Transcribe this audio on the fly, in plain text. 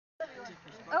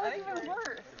Oh, it's even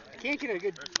worse. I can't get a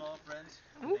good... First of all, friends,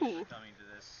 Ooh. thank you for coming to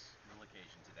this little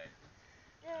occasion today.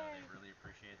 They really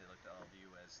appreciate it. They look to all of you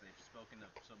as they've spoken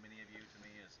of so many of you to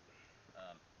me as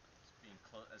being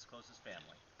as close as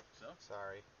family. So,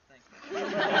 Sorry. thank you.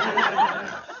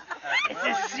 This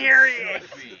is serious.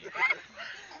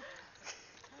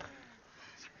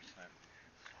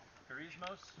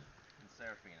 Charismos and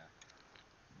Serafina,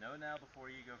 know now before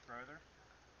you go further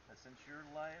that since your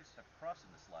lives have crossed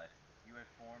in this life, you have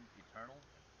formed eternal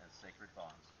and sacred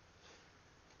bonds.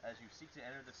 As you seek to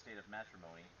enter the state of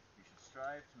matrimony, you should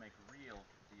strive to make real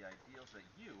the ideals that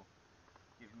you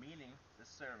give meaning to this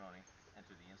ceremony and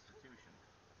to the institution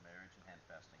of marriage and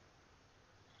handfasting.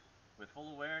 With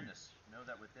full awareness, know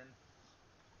that within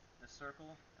this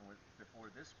circle and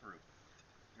before this group,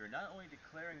 you're not only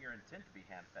declaring your intent to be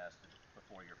handfasted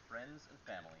before your friends and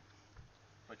family,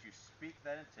 but you speak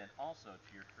that intent also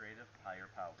to your creative higher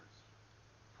powers.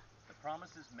 The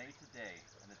promises made today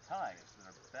and the ties that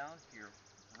are bound here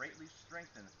greatly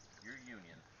strengthen your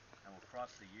union and will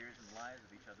cross the years and lives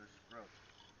of each other's growth.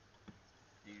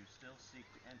 Do you still seek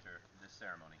to enter this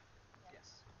ceremony? Yes.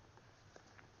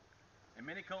 In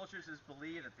many cultures, it is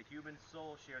believed that the human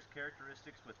soul shares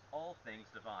characteristics with all things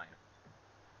divine.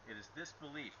 It is this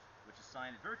belief which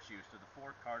assigns virtues to the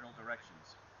four cardinal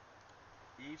directions: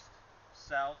 east,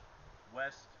 south,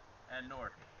 west, and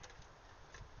north.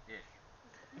 Ish.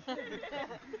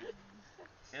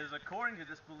 It is according to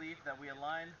this belief that we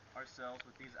align ourselves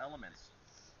with these elements.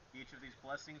 Each of these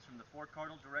blessings from the four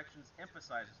cardinal directions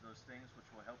emphasizes those things which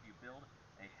will help you build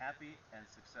a happy and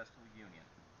successful union.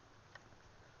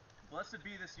 Blessed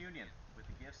be this union with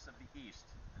the gifts of the east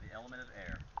and the element of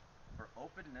air, for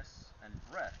openness and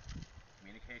breath,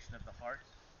 communication of the heart,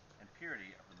 and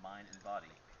purity of the mind and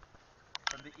body.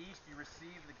 From the east you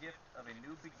receive the gift of a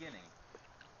new beginning,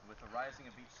 with the rising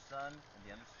of each sun and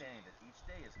the understanding that each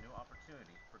day is a new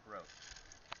opportunity for growth.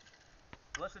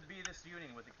 Blessed be this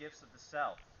union with the gifts of the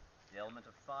south, the element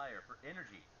of fire, for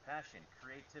energy, passion,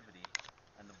 creativity,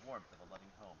 and the warmth of a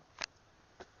loving home.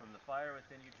 From the fire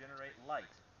within you generate light,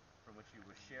 from which you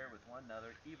will share with one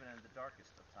another even in the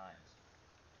darkest of times.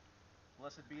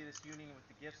 Blessed be this union with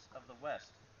the gifts of the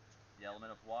west, the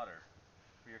element of water,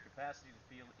 for your capacity to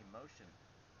feel emotion.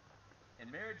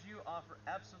 In marriage you offer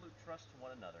absolute trust to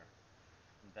one another,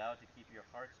 and vow to keep your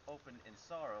hearts open in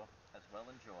sorrow as well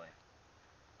in joy.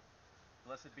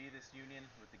 Blessed be this union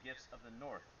with the gifts of the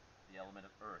north, the element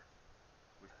of earth,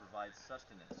 which provides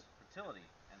sustenance, fertility,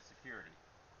 and security.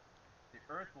 The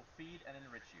earth will feed and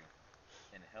enrich you,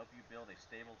 and help you build a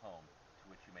stable home to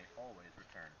which you may always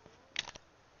return.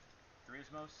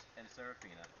 Charismos and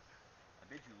Serafina, I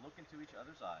bid you look into each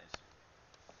other's eyes.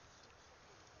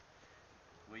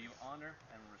 Will you honor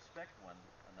and respect one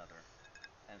another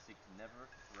and seek to never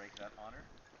break that honor?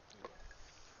 Yes.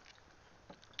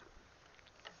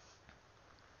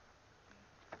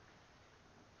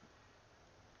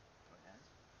 Join hands.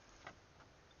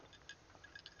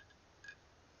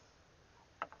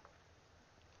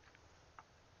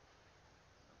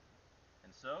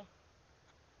 And so,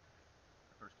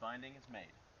 the first binding is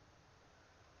made.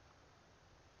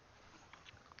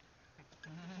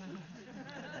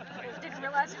 Didn't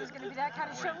realize it was going to be that kind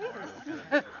of show either. It's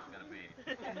going to be.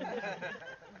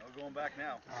 No going back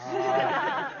now.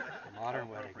 Modern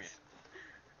Appropriate. weddings.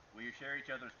 Will you share each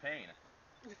other's pain?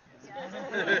 Yes.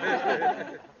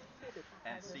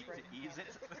 And seek to ease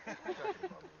it?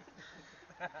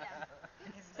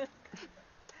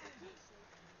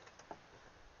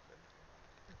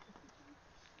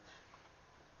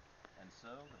 And so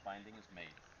the binding is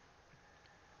made.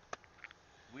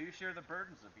 Will you share the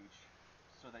burdens of each,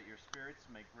 so that your spirits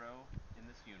may grow in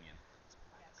this union?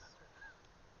 Yes.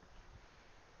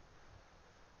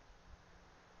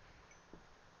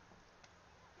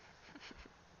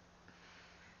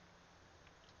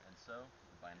 And so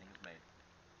the binding is made.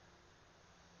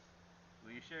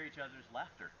 Will you share each other's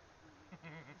laughter?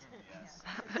 Yes.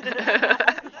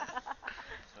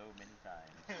 So many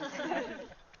times.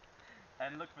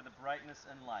 And look for the brightness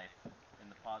and life in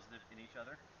the positive in each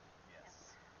other?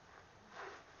 Yes.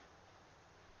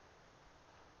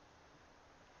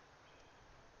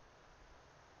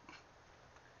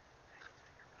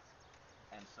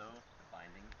 And so the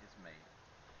binding is made.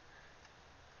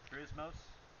 Charismos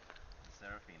and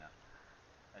Serafina,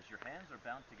 as your hands are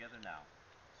bound together now,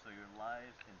 so your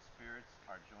lives and spirits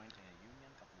are joined in a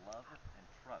union of love and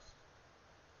trust.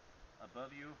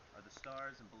 Above you are the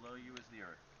stars, and below you is the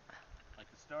earth. Like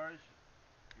the stars,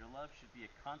 your love should be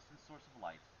a constant source of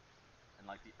light, and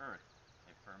like the earth,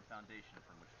 a firm foundation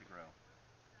from which to grow.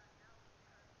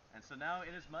 And so now,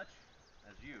 inasmuch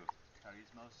as you,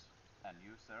 Charismos, and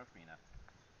you, Serafina,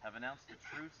 have announced the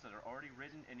truths that are already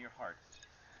written in your hearts,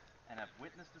 and have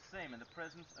witnessed the same in the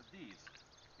presence of these,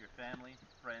 your family,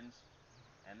 friends,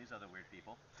 and these other weird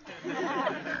people,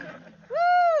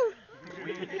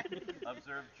 we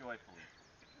observe joyfully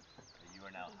that you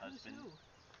are now husband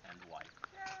and wife.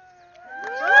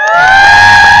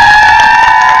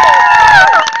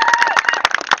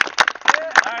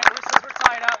 Alright, since we're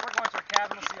tied up, we're going to a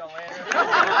cabin. We'll see y'all later.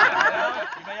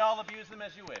 You may all abuse them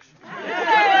as you wish.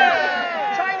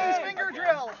 Chinese finger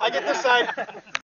drill. I get this side.